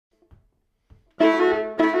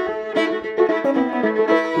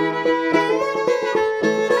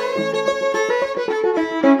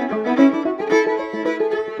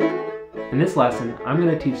this lesson, I'm going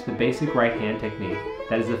to teach the basic right hand technique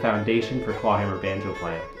that is the foundation for clawhammer banjo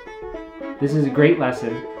playing. This is a great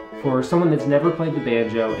lesson for someone that's never played the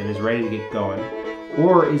banjo and is ready to get going,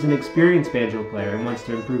 or is an experienced banjo player and wants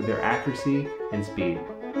to improve their accuracy and speed.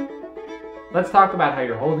 Let's talk about how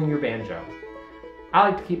you're holding your banjo. I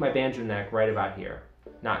like to keep my banjo neck right about here.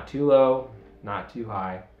 Not too low, not too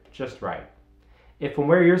high, just right. If from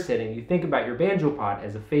where you're sitting you think about your banjo pot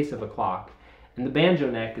as the face of a clock, and the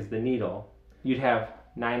banjo neck is the needle, you'd have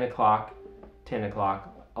 9 o'clock, 10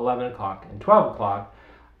 o'clock, 11 o'clock, and 12 o'clock.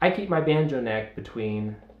 I keep my banjo neck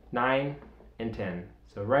between 9 and 10,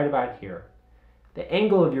 so right about here. The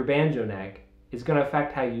angle of your banjo neck is going to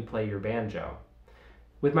affect how you play your banjo.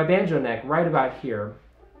 With my banjo neck right about here,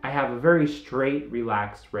 I have a very straight,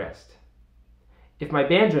 relaxed wrist. If my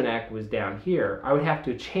banjo neck was down here, I would have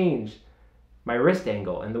to change my wrist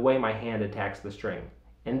angle and the way my hand attacks the string.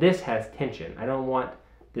 And this has tension. I don't want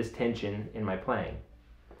this tension in my playing.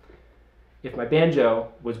 If my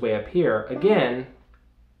banjo was way up here, again,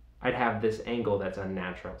 I'd have this angle that's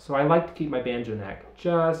unnatural. So I like to keep my banjo neck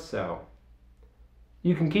just so.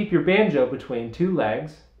 You can keep your banjo between two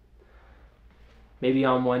legs, maybe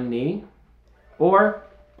on one knee, or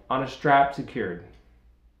on a strap secured.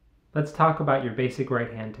 Let's talk about your basic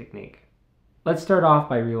right hand technique. Let's start off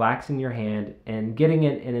by relaxing your hand and getting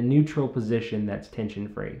it in a neutral position that's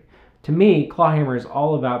tension-free. To me, clawhammer is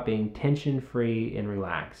all about being tension-free and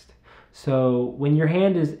relaxed. So when your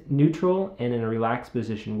hand is neutral and in a relaxed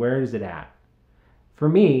position, where is it at? For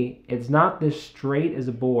me, it's not this straight as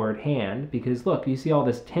a board hand, because look, you see all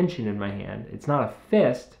this tension in my hand. It's not a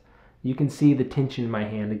fist. You can see the tension in my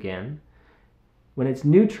hand again. When it's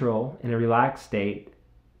neutral in a relaxed state,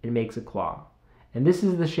 it makes a claw. And this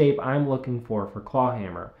is the shape I'm looking for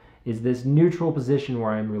clawhammer, is this neutral position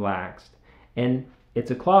where I'm relaxed. And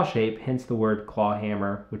it's a claw shape, hence the word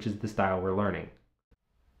clawhammer, which is the style we're learning.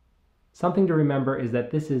 Something to remember is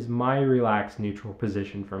that this is my relaxed neutral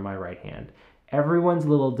position for my right hand. Everyone's a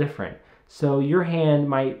little different. So your hand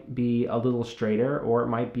might be a little straighter, or it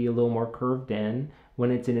might be a little more curved in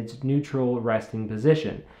when it's in its neutral resting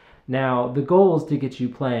position. Now, the goal is to get you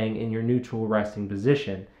playing in your neutral resting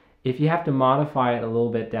position. If you have to modify it a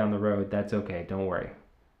little bit down the road, that's okay, don't worry.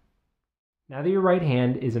 Now that your right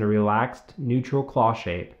hand is in a relaxed, neutral claw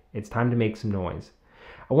shape, it's time to make some noise.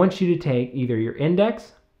 I want you to take either your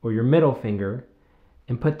index or your middle finger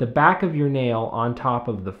and put the back of your nail on top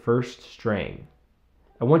of the first string.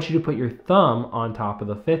 I want you to put your thumb on top of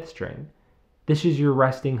the fifth string. This is your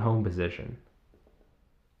resting home position.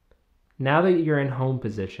 Now that you're in home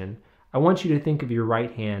position, I want you to think of your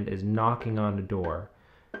right hand as knocking on a door.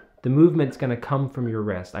 The movement's going to come from your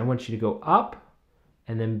wrist. I want you to go up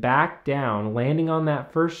and then back down, landing on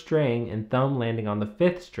that first string and thumb landing on the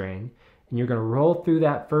fifth string, and you're going to roll through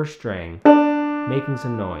that first string, making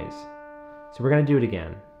some noise. So we're going to do it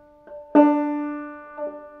again.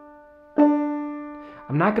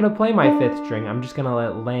 I'm not going to play my fifth string, I'm just going to let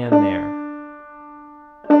it land there.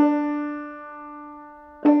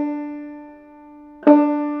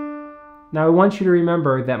 Now I want you to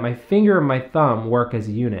remember that my finger and my thumb work as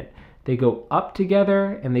a unit. They go up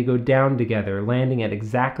together and they go down together, landing at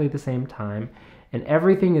exactly the same time, and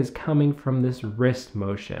everything is coming from this wrist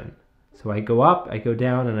motion. So I go up, I go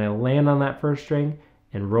down, and I land on that first string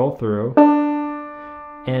and roll through.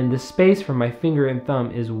 And the space from my finger and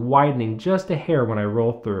thumb is widening just a hair when I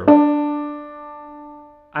roll through.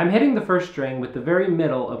 I'm hitting the first string with the very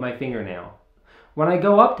middle of my fingernail. When I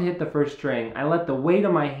go up to hit the first string, I let the weight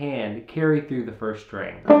of my hand carry through the first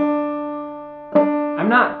string. I'm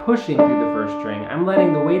not pushing through the first string, I'm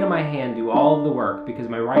letting the weight of my hand do all of the work because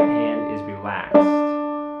my right hand is relaxed.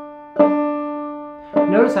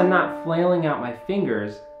 Notice I'm not flailing out my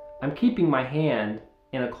fingers, I'm keeping my hand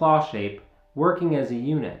in a claw shape, working as a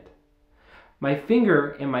unit. My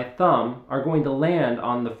finger and my thumb are going to land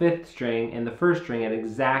on the fifth string and the first string at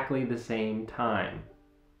exactly the same time.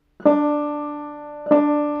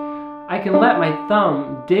 I can let my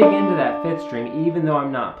thumb dig into that fifth string even though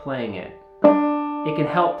I'm not playing it. It can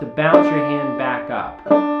help to bounce your hand back up.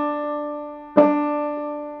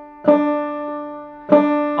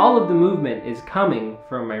 All of the movement is coming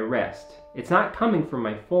from my wrist. It's not coming from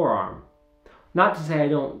my forearm. Not to say I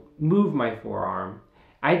don't move my forearm.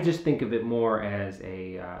 I just think of it more as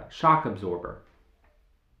a shock absorber.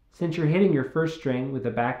 Since you're hitting your first string with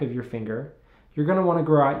the back of your finger, you're going to want to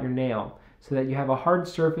grow out your nail so that you have a hard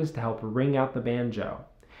surface to help ring out the banjo.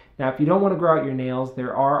 Now if you don't want to grow out your nails,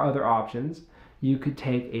 there are other options. You could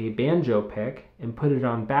take a banjo pick and put it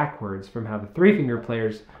on backwards from how the three-finger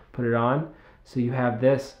players put it on, so you have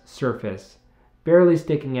this surface barely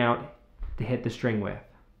sticking out to hit the string with.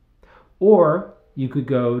 Or you could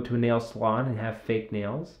go to a nail salon and have fake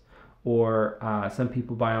nails, or some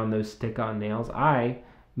people buy on those stick-on nails. I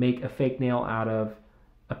make a fake nail out of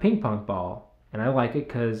a ping pong ball, and I like it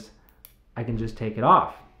because I can just take it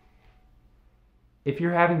off. If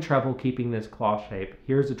you're having trouble keeping this claw shape,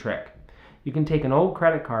 here's a trick. You can take an old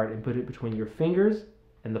credit card and put it between your fingers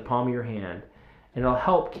and the palm of your hand, and it'll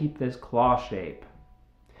help keep this claw shape.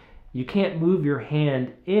 You can't move your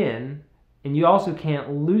hand in, and you also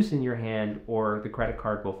can't loosen your hand or the credit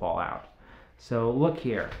card will fall out. So look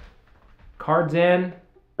here. Cards in.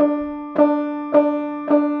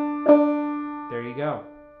 There you go.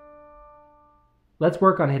 Let's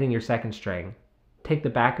work on hitting your second string. Take the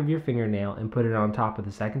back of your fingernail and put it on top of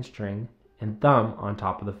the second string and thumb on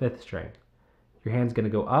top of the fifth string. Your hand's going to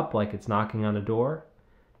go up like it's knocking on a door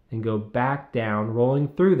and go back down, rolling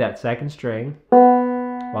through that second string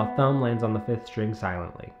while thumb lands on the fifth string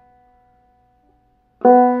silently.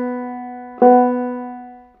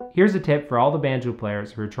 Here's a tip for all the banjo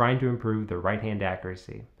players who are trying to improve their right hand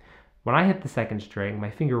accuracy. When I hit the second string, my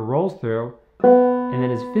finger rolls through and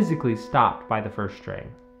then is physically stopped by the first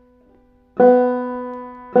string.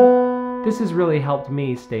 This has really helped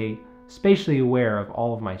me stay spatially aware of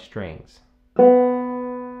all of my strings.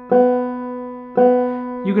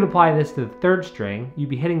 You could apply this to the third string. You'd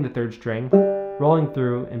be hitting the third string, rolling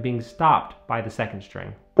through, and being stopped by the second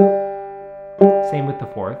string. Same with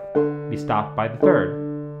the fourth, be stopped by the third.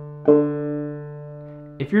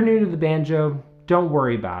 If you're new to the banjo, don't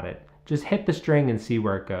worry about it. Just hit the string and see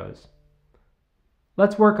where it goes.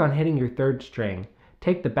 Let's work on hitting your third string.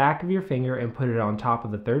 Take the back of your finger and put it on top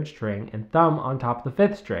of the third string and thumb on top of the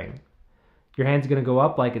fifth string. Your hand's going to go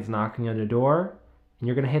up like it's knocking on a door, and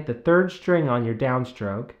you're going to hit the third string on your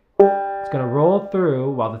downstroke. It's going to roll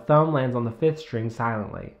through while the thumb lands on the fifth string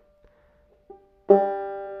silently.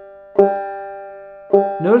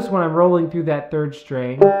 Notice when I'm rolling through that third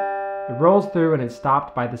string, it rolls through and it's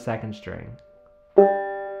stopped by the second string.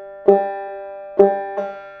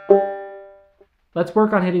 Let's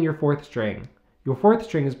work on hitting your fourth string. Your fourth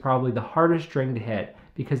string is probably the hardest string to hit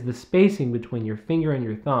because the spacing between your finger and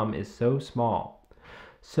your thumb is so small.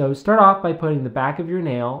 So start off by putting the back of your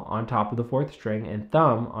nail on top of the fourth string and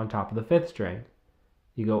thumb on top of the fifth string.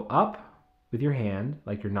 You go up with your hand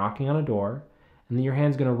like you're knocking on a door, and then your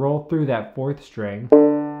hand's going to roll through that fourth string,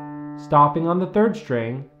 stopping on the third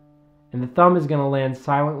string, and the thumb is going to land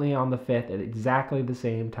silently on the fifth at exactly the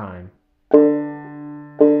same time.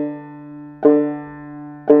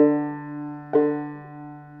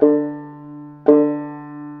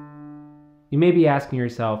 You may be asking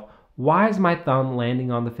yourself, why is my thumb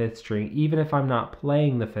landing on the fifth string even if I'm not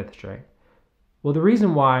playing the fifth string? Well, the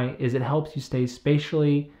reason why is it helps you stay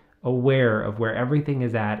spatially aware of where everything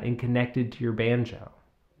is at and connected to your banjo.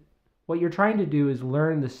 What you're trying to do is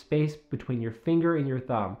learn the space between your finger and your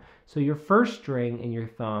thumb. So your first string and your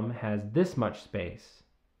thumb has this much space.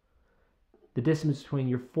 The distance between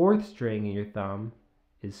your fourth string and your thumb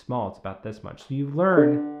is small, it's about this much. So you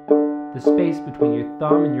learn the space between your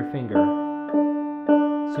thumb and your finger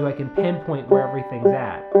so I can pinpoint where everything's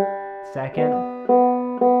at. Second,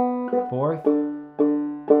 fourth,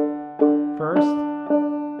 first.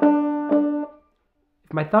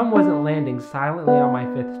 If my thumb wasn't landing silently on my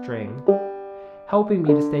fifth string, helping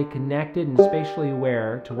me to stay connected and spatially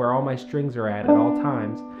aware to where all my strings are at all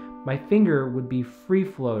times, my finger would be free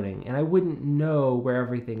floating and I wouldn't know where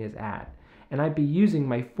everything is at. And I'd be using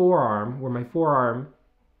my forearm, where my forearm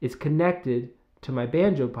is connected to my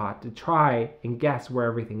banjo pot, to try and guess where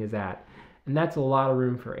everything is at. And that's a lot of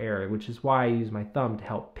room for error, which is why I use my thumb to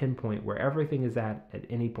help pinpoint where everything is at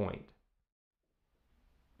any point.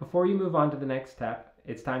 Before you move on to the next step,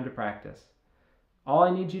 it's time to practice. All I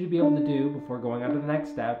need you to be able to do before going on to the next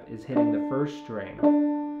step is hitting the first string.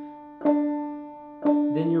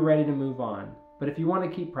 Then you're ready to move on. But if you want to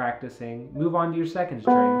keep practicing, move on to your second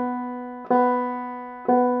string,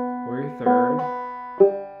 or your third,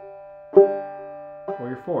 or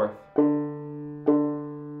your fourth.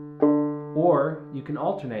 Or you can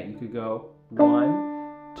alternate. You could go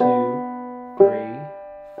 1, 2, 3,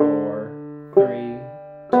 4, 3,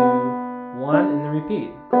 2, 1, and then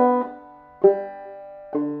repeat.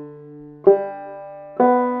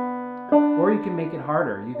 Or you can make it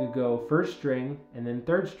harder. You could go first string and then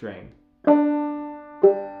third string.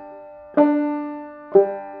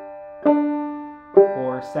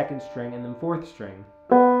 Or second string and then fourth string.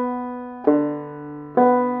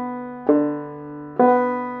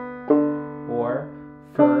 Or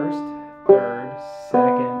first, third,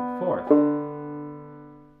 second, fourth.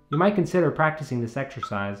 You might consider practicing this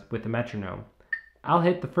exercise with the metronome. I'll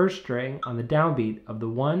hit the first string on the downbeat of the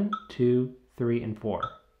 1, 2, 3, and 4.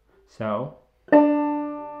 So, then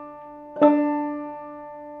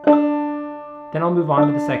I'll move on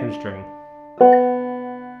to the second string.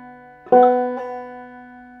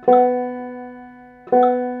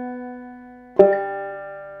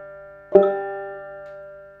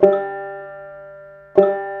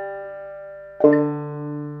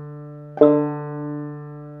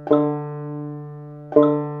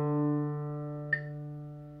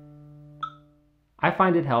 I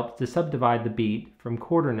find it helps to subdivide the beat from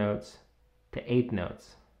quarter notes to eighth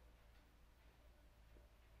notes.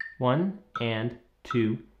 1 and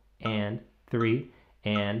 2 and 3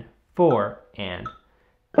 and 4 and.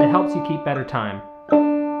 It helps you keep better time.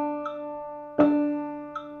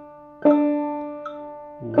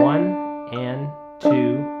 1 and 2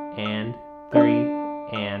 and 3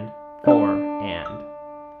 and 4 and.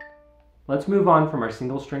 Let's move on from our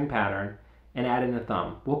single string pattern and add in a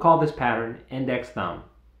thumb. We'll call this pattern index thumb.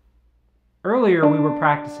 Earlier we were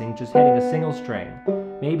practicing just hitting a single string,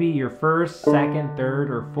 maybe your first, second,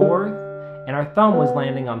 third, or fourth, and our thumb was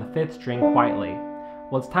landing on the fifth string quietly.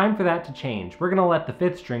 Well, it's time for that to change. We're going to let the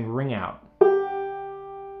fifth string ring out.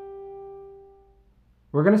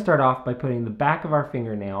 We're going to start off by putting the back of our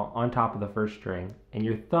fingernail on top of the first string and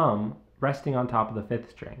your thumb resting on top of the fifth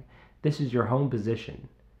string. This is your home position.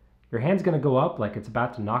 Your hand's going to go up like it's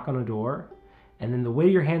about to knock on a door, and then the way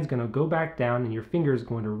your hand's going to go back down and your finger is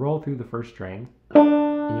going to roll through the first string,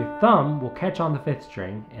 and your thumb will catch on the fifth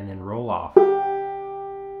string and then roll off.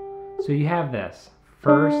 So you have this: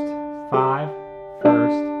 first, 5,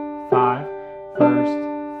 first, 5, first,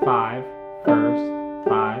 5, first,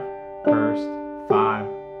 5, first, 5,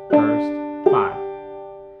 first, 5.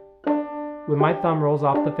 When my thumb rolls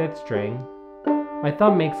off the fifth string, my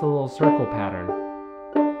thumb makes a little circle pattern.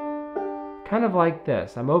 Kind of like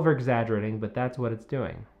this. I'm over-exaggerating, but that's what it's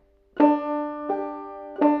doing.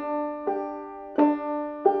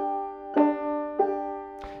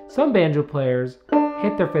 Some banjo players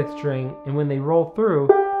hit their fifth string, and when they roll through,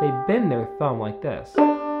 they bend their thumb like this.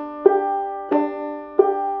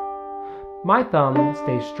 My thumb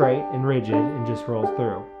stays straight and rigid and just rolls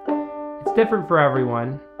through. It's different for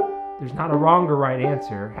everyone. There's not a wrong or right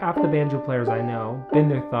answer. Half the banjo players I know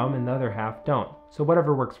bend their thumb and the other half don't. So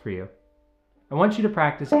whatever works for you. I want you to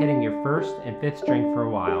practice hitting your first and fifth string for a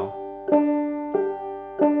while.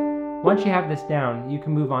 Once you have this down, you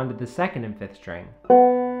can move on to the second and fifth string,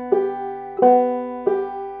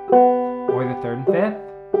 or the third and fifth,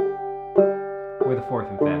 or the fourth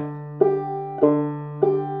and fifth.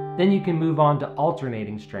 Then you can move on to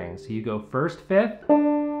alternating strings. So you go first fifth,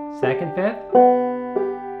 second fifth,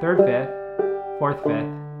 third fifth, fourth fifth,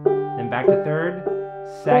 then back to third,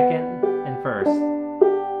 second, and first.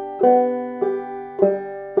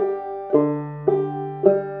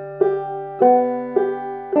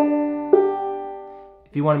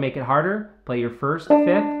 If you want to make it harder, play your first fifth,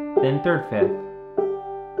 then third fifth.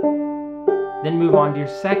 Then move on to your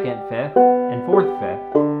second fifth and fourth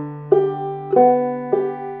fifth.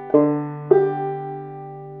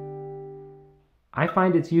 I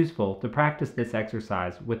find it's useful to practice this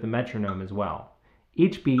exercise with the metronome as well.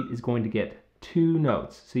 Each beat is going to get 2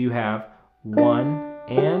 notes. So you have 1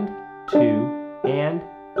 and 2 and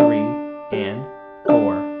 3 and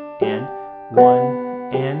 4 and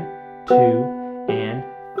 1 and 2 and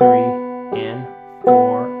 3 and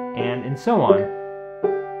 4 and so on.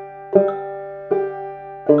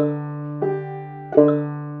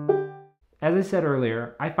 As I said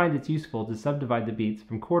earlier, I find it's useful to subdivide the beats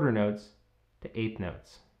from quarter notes to eighth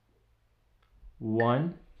notes.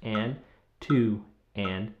 1 and 2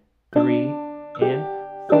 and 3 and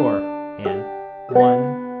 4 and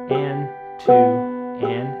 1 and 2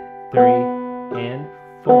 and 3 and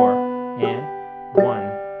 4 and 1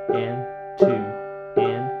 and 2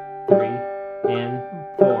 and 3 and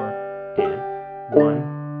 4 and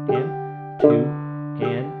 1 and 2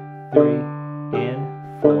 and 3 and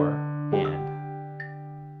 4 and.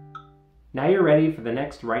 Now you're ready for the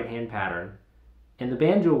next right hand pattern. In the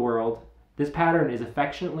banjo world, this pattern is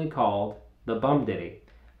affectionately called the bum ditty.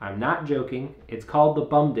 I'm not joking, it's called the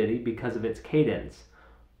bum ditty because of its cadence.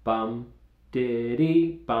 Bum,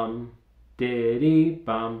 ditty, bum, ditty,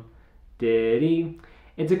 bum, ditty.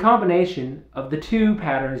 It's a combination of the 2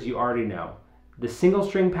 patterns you already know, the single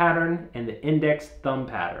string pattern and the index thumb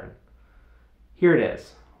pattern. Here it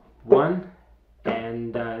is. 1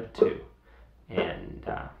 and 2 and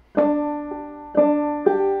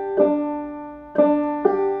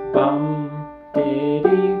bum,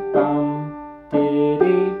 diddy, bum,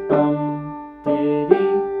 diddy, bum, diddy.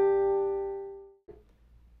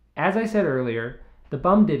 As I said earlier, the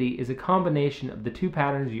bum ditty is a combination of the 2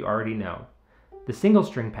 patterns you already know, the single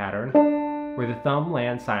string pattern where the thumb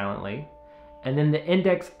lands silently, and then the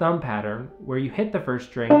index thumb pattern where you hit the first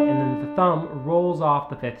string and then the thumb rolls off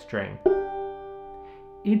the fifth string.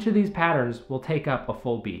 Each of these patterns will take up a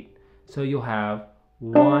full beat. So you'll have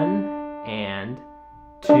 1 and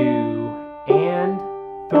 2 and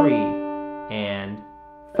 3 and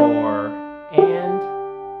 4 and.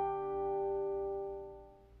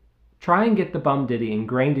 Try and get the bum diddy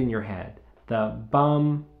ingrained in your head. The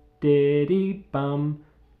bum diddy bum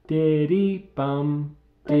diddy bum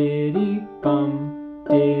diddy bum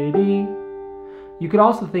diddy. You could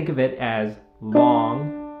also think of it as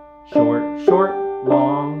long, short, short,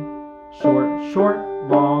 long, short, short,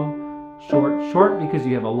 long, short, short, because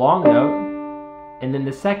you have a long note, and then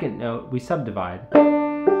the second note we subdivide.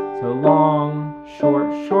 So long,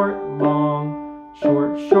 short, short, long,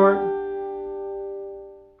 short, short.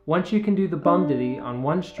 Once you can do the bum diddy on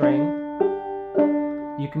one string,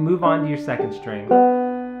 you can move on to your second string,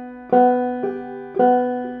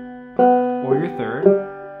 or your third,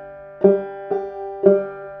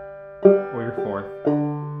 or your fourth.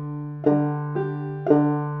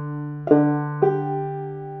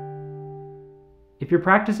 If you're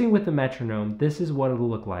practicing with the metronome, this is what it'll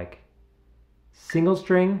look like. Single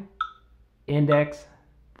string, index,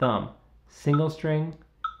 thumb. Single string,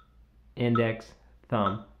 index,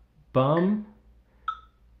 thumb. Bum,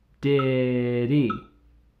 diddy,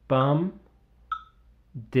 bum,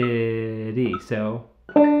 diddy. So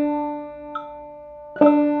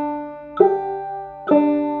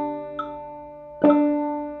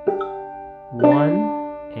one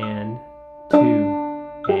and two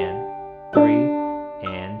and three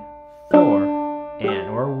and four and,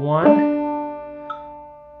 or 1,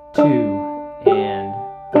 2 and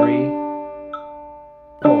 3,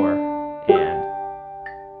 4 and.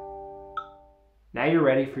 Now you're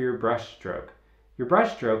ready for your brush stroke. Your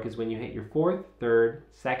brush stroke is when you hit your fourth, third,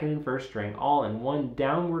 second, and first string all in one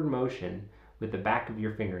downward motion with the back of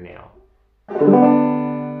your fingernail.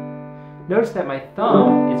 Notice that my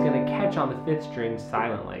thumb is going to catch on the fifth string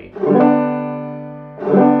silently.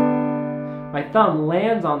 My thumb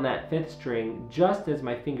lands on that fifth string just as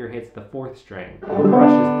my finger hits the fourth string and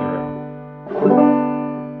brushes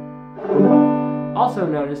through. Also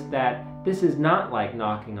notice that this is not like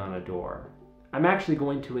knocking on a door. I'm actually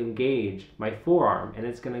going to engage my forearm and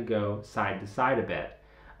it's going to go side to side a bit.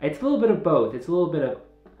 It's a little bit of both. It's a little bit of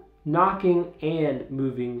knocking and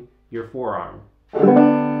moving your forearm.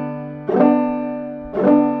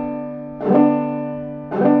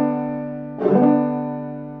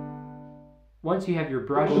 Once you have your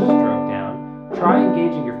brush stroke down, try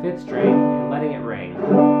engaging your fifth string and letting it ring.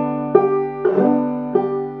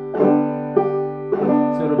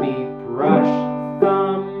 So it'll be brush,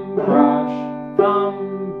 thumb, brush,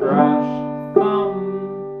 thumb, brush,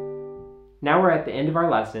 thumb. Now we're at the end of our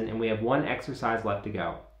lesson and we have one exercise left to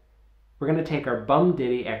go. We're going to take our bum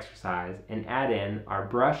diddy exercise and add in our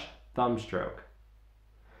brush thumb stroke.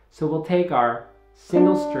 So we'll take our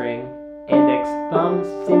single string, index, thumb,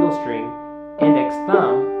 single string, index,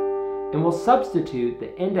 thumb, and we'll substitute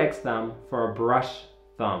the index thumb for a brush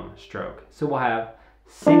thumb stroke. So we'll have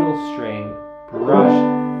single string,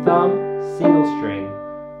 brush, thumb, single string,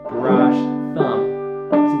 brush, thumb,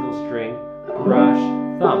 single string, brush,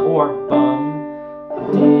 thumb, or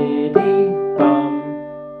bum, diddy,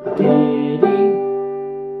 bum, diddy.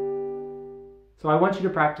 So I want you to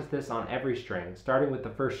practice this on every string, starting with the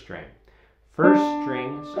first string. First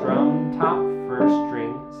string, strum top, first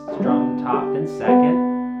string, strum top, then second,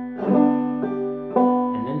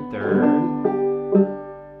 and then third,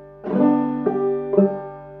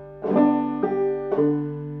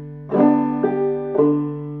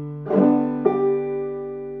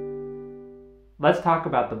 let's talk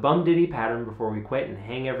about the bum diddy pattern before we quit and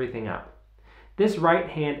hang everything up. This right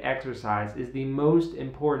hand exercise is the most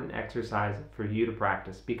important exercise for you to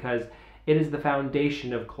practice because it is the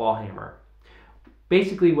foundation of Clawhammer.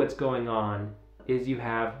 Basically what's going on is you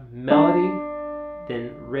have melody,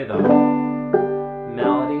 then rhythm,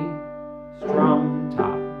 melody, strum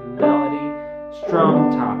top, melody,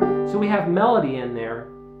 strum top. So we have melody in there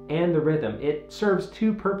and the rhythm. It serves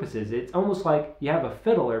two purposes. It's almost like you have a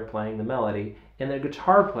fiddler playing the melody and a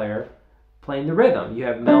guitar player playing the rhythm. You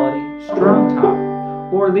have melody, strum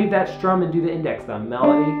top, or leave that strum and do the index thumb,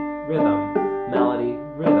 melody, rhythm, melody,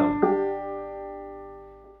 rhythm.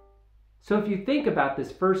 So if you think about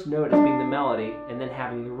this first note as being the melody and then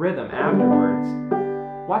having the rhythm afterwards,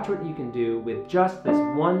 watch what you can do with just this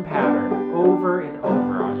one pattern over and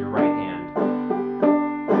over on your right hand.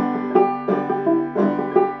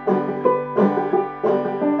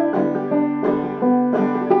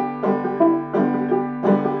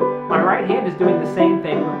 My right hand is doing the same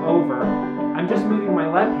thing over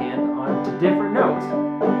left hand onto different notes.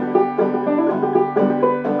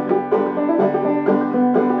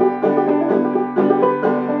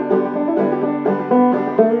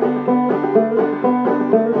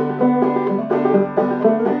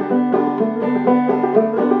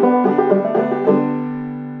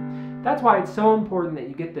 That's why it's so important that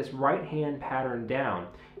you get this right hand pattern down,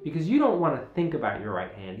 because you don't want to think about your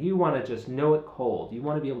right hand. You want to just know it cold. You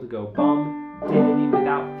want to be able to go bum, diddity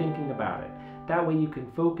without thinking about it. That way you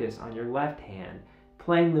can focus on your left hand,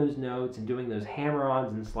 playing those notes and doing those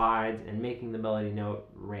hammer-ons and slides and making the melody note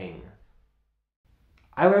ring.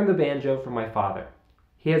 I learned the banjo from my father.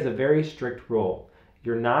 He has a very strict rule.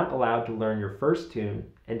 You're not allowed to learn your first tune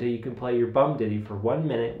until you can play your bum ditty for 1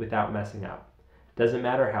 minute without messing up. Doesn't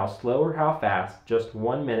matter how slow or how fast, just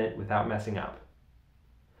 1 minute without messing up.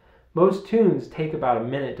 Most tunes take about a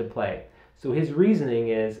minute to play, so his reasoning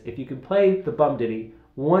is if you can play the bum ditty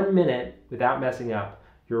 1 minute without messing up,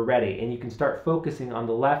 you're ready, and you can start focusing on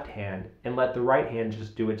the left hand and let the right hand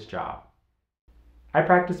just do its job. I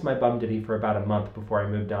practiced my bum ditty for about a month before I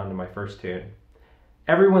moved on to my first tune.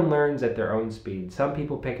 Everyone learns at their own speed. Some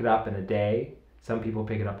people pick it up in a day, some people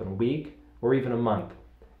pick it up in a week, or even a month.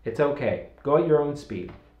 It's okay. Go at your own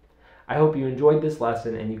speed. I hope you enjoyed this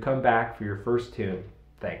lesson and you come back for your first tune.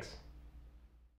 Thanks.